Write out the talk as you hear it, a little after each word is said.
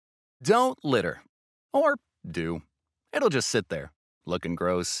Don't litter. Or do. It'll just sit there, looking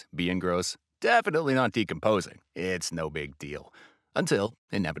gross, being gross, definitely not decomposing. It's no big deal. Until,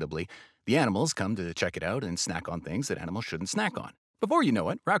 inevitably, the animals come to check it out and snack on things that animals shouldn't snack on. Before you know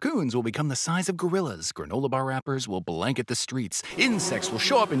it, raccoons will become the size of gorillas, granola bar wrappers will blanket the streets, insects will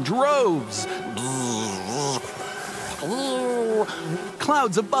show up in droves.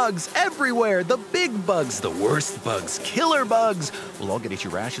 Clouds of bugs everywhere. The big bugs, the worst bugs, killer bugs. We'll all get itchy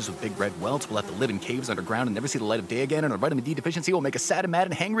rashes with big red welts. We'll have to live in caves underground and never see the light of day again. And our vitamin D deficiency will make us sad and mad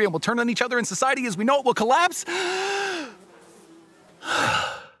and hangry, and we'll turn on each other, and society as we know it will collapse.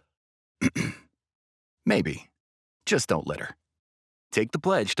 Maybe. Just don't litter. Take the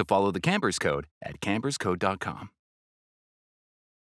pledge to follow the Campers Code at camperscode.com.